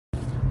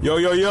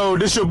Yo,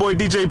 this your boy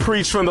DJ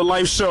Preach from The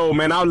Life Show,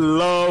 man. I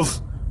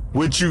love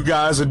what you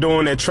guys are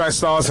doing at Track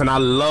Stars, and I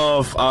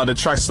love the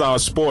Track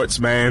Stars Sports,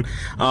 man.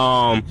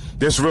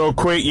 Just real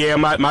quick,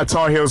 my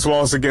Tar Heels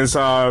lost against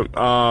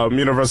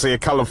University of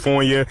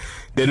California.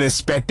 Didn't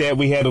expect that.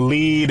 We had a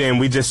lead, and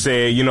we just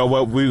said, you know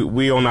what,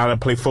 we don't know how to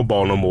play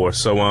football no more.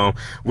 So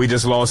we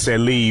just lost that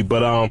lead.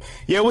 But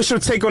what's your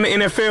take on the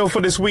NFL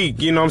for this week?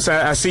 You know what I'm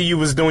saying? I see you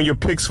was doing your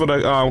picks for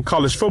the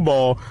college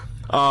football.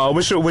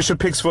 What's your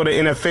picks for the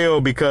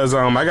NFL? Because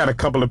I got a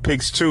couple of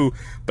picks too,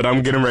 but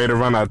I'm getting ready to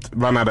run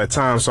out of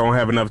time, so I don't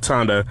have enough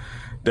time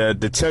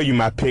to tell you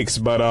my picks.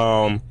 But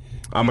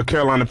I'm a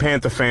Carolina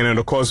Panther fan, and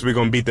of course we're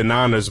gonna beat the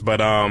Niners. But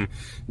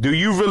do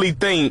you really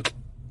think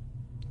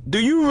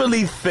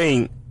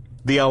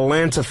the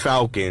Atlanta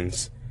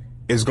Falcons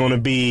is gonna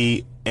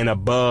be an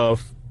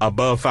above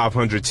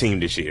 500 team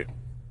this year?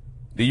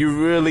 Do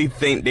you really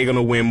think they're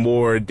gonna win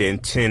more than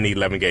 10,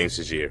 11 games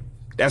this year?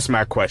 That's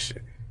my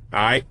question. All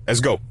right,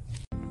 let's go.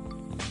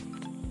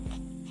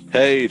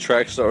 Hey,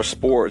 Trackstar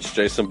Sports,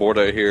 Jason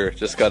Bordeaux here.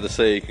 Just got to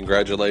say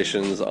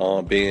congratulations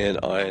on being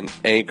an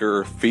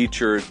anchor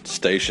featured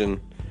station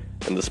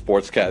in the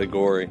sports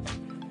category.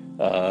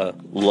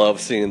 Love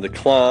seeing the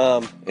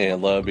climb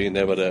and love being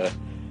able to,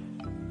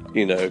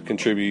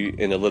 contribute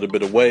in a little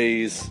bit of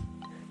ways.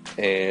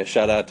 And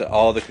shout out to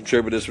all the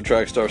contributors for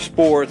Trackstar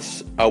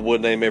Sports. I would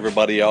name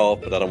everybody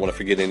off, but I don't want to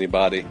forget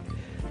anybody.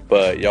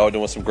 But y'all are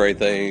doing some great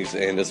things,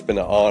 and it's been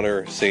an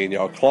honor seeing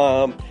y'all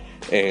climb,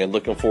 and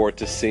looking forward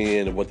to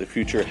seeing what the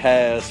future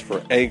has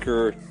for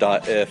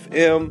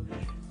Anchor.fm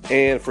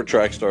and for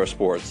Trackstar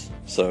Sports.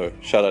 So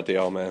shout out to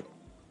y'all, man.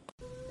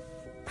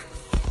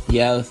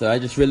 Yeah, so I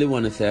just really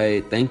want to say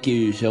thank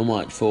you so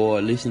much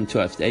for listening to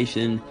our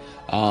station.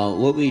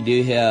 What we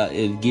do here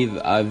is give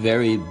our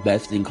very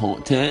best in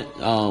content.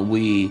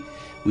 We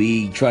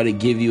try to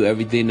give you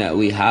everything that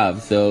we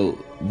have. So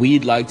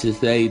we'd like to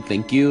say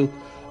thank you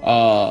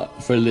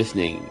for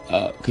listening,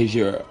 because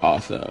you're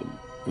awesome,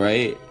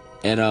 right?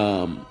 And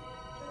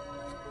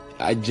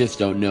I just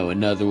don't know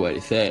another way to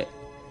say it,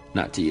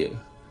 not to you.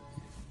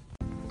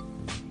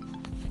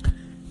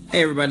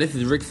 Hey everybody, this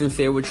is Rick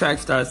Sincere with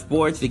Trackstar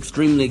Sports.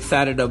 Extremely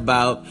excited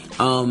about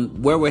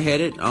where we're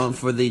headed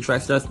for the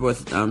Trackstar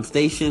Sports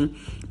station.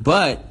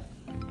 But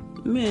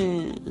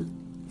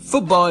man,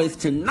 football is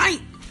tonight.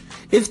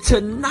 It's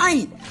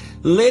tonight.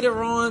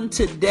 Later on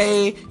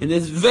today, in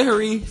this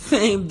very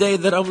same day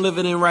that I'm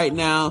living in right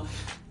now,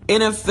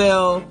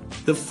 NFL,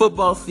 the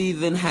football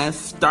season has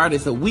started.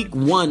 So week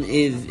 1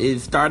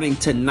 is starting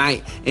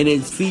tonight, and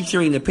it's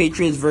featuring the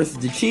Patriots versus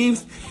the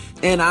Chiefs.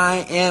 And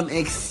I am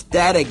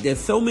ecstatic. There's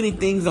so many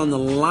things on the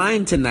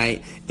line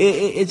tonight.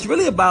 It's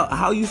really about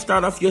how you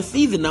start off your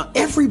season. Now,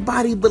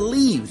 everybody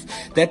believes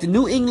that the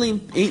New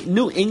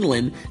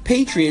England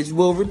Patriots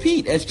will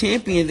repeat as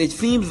champions. It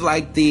seems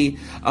like the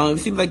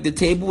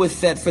table is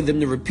set for them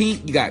to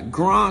repeat. You got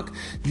Gronk.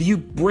 You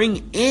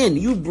bring in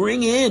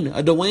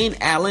a Dwayne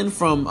Allen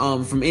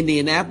from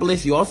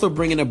Indianapolis. You also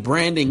bring in a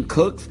Brandon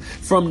Cooks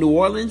from New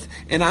Orleans.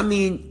 And I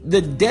mean,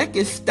 the deck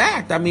is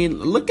stacked. I mean,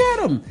 look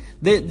at them.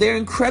 They're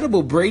incredible.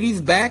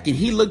 Brady's back, and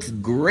he looks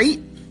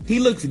great. He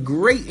looks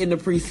great in the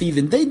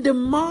preseason. They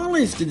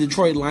demolished the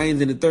Detroit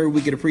Lions in the 3rd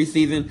week of the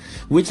preseason,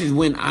 which is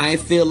when I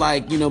feel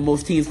like,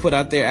 most teams put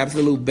out their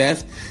absolute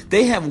best.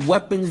 They have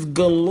weapons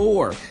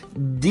galore.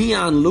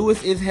 Deion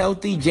Lewis is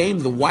healthy.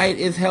 James White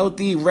is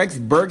healthy. Rex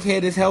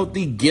Burkhead is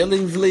healthy.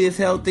 Gillingsley is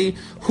healthy.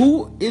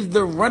 Who is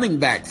the running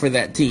back for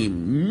that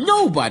team?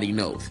 Nobody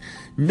knows.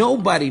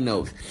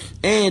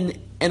 And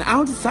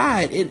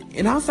outside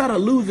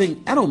of losing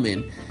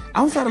Edelman,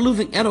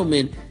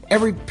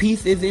 every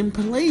piece is in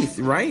place,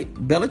 right?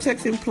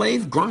 Belichick's in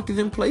place, Gronk is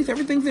in place,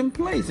 everything's in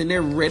place, and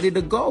they're ready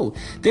to go.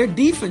 Their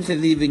defense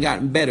has even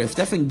gotten better.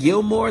 Stephen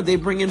Gilmore, they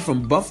bring in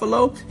from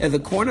Buffalo as a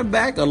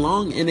cornerback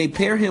and they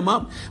pair him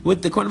up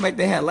with the cornerback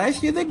they had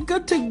last year. They're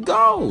good to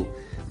go.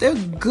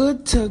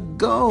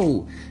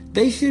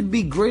 They should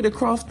be great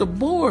across the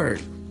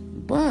board.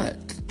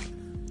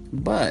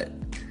 But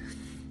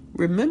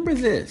remember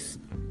this.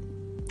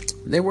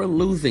 They were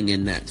losing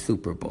in that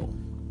Super Bowl.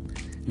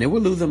 They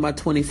were losing by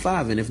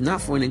 25, and if not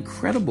for an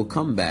incredible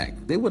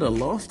comeback, they would have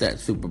lost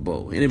that Super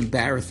Bowl in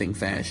embarrassing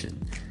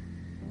fashion.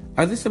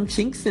 Are there some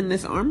chinks in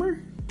this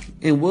armor?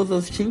 And will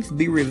those chinks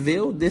be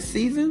revealed this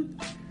season?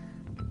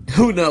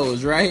 Who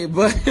knows, right?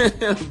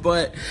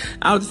 But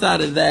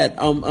outside of that,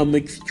 I'm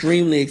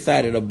extremely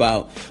excited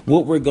about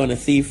what we're going to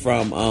see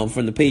from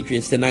the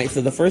Patriots tonight.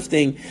 So the first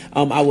thing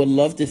I would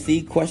love to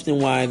see,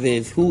 question-wise,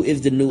 is who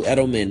is the new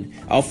Edelman?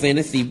 All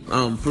fantasy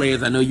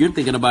players, I know you're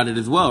thinking about it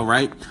as well,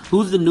 right?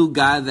 Who's the new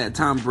guy that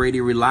Tom Brady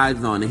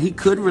relies on? And he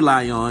could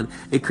rely on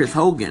Chris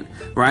Hogan,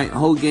 right?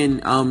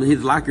 Hogan,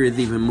 his locker is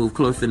even moved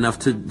close enough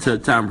to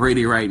Tom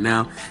Brady right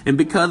now. And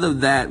because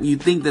of that, you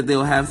think that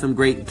they'll have some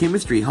great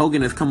chemistry.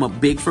 Hogan has come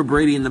up big for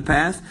Brady in the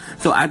past,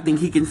 so I think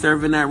he can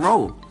serve in that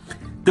role.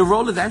 The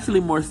role is actually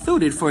more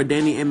suited for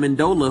Danny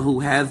Amendola,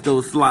 who has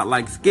those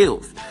slot-like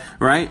skills,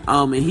 right?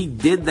 And he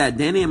did that.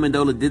 Danny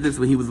Amendola did this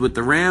when he was with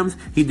the Rams.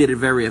 He did it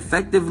very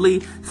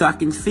effectively. So I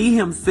can see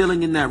him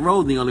filling in that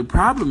role. The only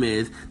problem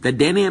is that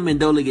Danny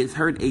Amendola gets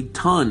hurt a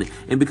ton.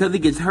 And because he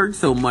gets hurt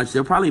so much,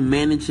 they'll probably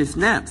manage his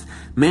snaps.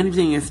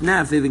 Managing his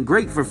snaps isn't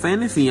great for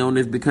fantasy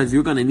owners because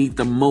you're going to need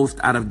the most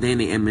out of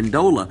Danny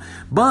Amendola.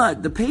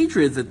 But the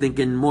Patriots are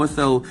thinking more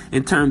so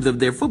in terms of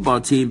their football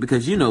team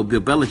because, you know,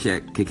 Bill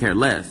Belichick could care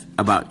less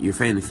about your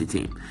fantasy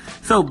team.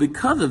 So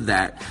because of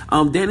that,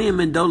 Danny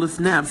Amendola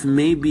snaps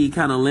may be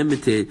kind of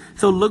limited.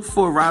 So look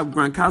for Rob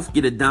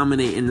Gronkowski to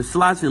dominate in the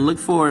slots and look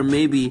for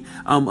maybe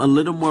a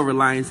little more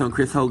reliance on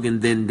Chris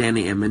Hogan than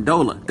Danny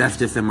Amendola. That's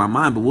just in my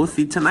mind, but we'll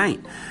see tonight.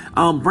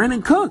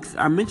 Brandon Cooks,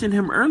 I mentioned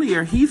him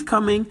earlier. He's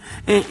coming,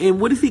 and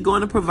what is he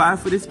going to provide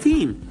for this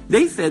team?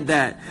 They said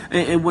that,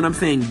 and when I'm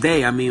saying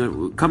they, I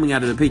mean coming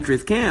out of the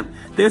Patriots camp,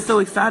 they're so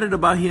excited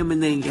about him,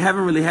 and they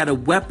haven't really had a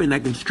weapon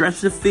that can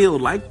stretch the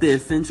field like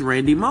this since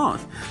Randy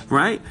Moss,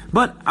 right?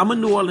 But I'm a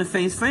New Orleans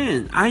Saints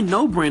fan. I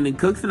know Brandon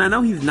Cooks, and I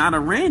know he's not a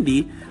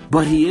Randy,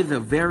 but he is a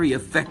very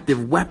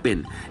effective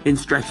weapon in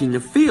stretching the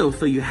field,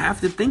 so you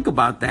have to think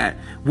about that.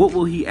 What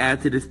will he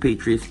add to this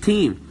Patriots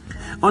team?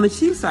 On the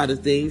Chiefs side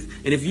of things,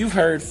 and if you've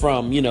heard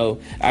from, you know,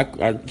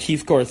 our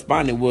Chiefs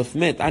correspondent, Will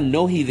Smith, I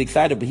know he's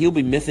excited, but he'll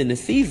be missing the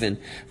season,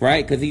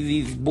 right? Because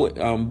he's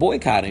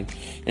boycotting.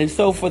 And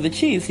so for the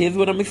Chiefs, here's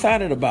what I'm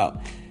excited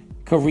about.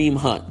 Kareem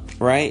Hunt,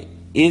 right?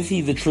 Is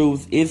he the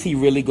truth? Is he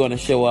really going to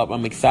show up?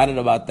 I'm excited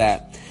about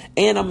that.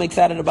 And I'm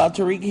excited about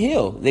Tyreek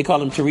Hill. They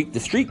call him Tyreek the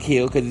Streak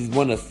Hill because he's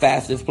one of the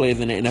fastest players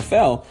in the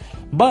NFL.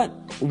 But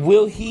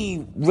will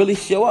he really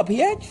show up?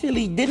 He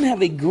actually didn't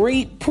have a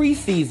great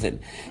preseason.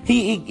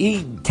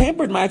 He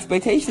tempered my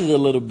expectations a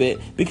little bit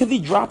because he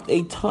dropped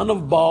a ton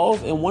of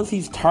balls. And once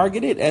he's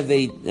targeted as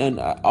an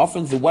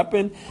offensive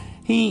weapon,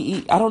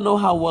 I don't know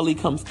how well he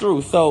comes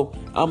through. So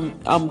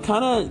I'm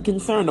kind of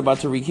concerned about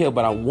Tyreek Hill,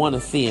 but I want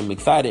to see him.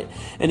 Excited.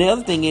 And the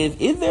other thing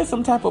is there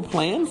some type of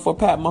plan for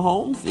Pat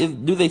Mahomes?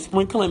 Do they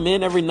sprinkle him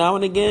in every now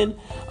and again?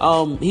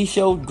 He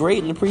showed great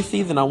in the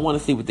preseason. I want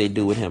to see what they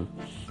do with him.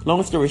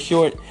 Long story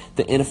short,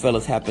 the NFL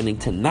is happening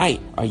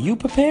tonight. Are you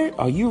prepared?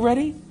 Are you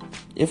ready?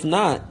 If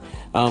not,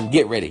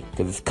 get ready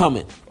because it's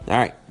coming. All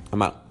right,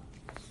 I'm out.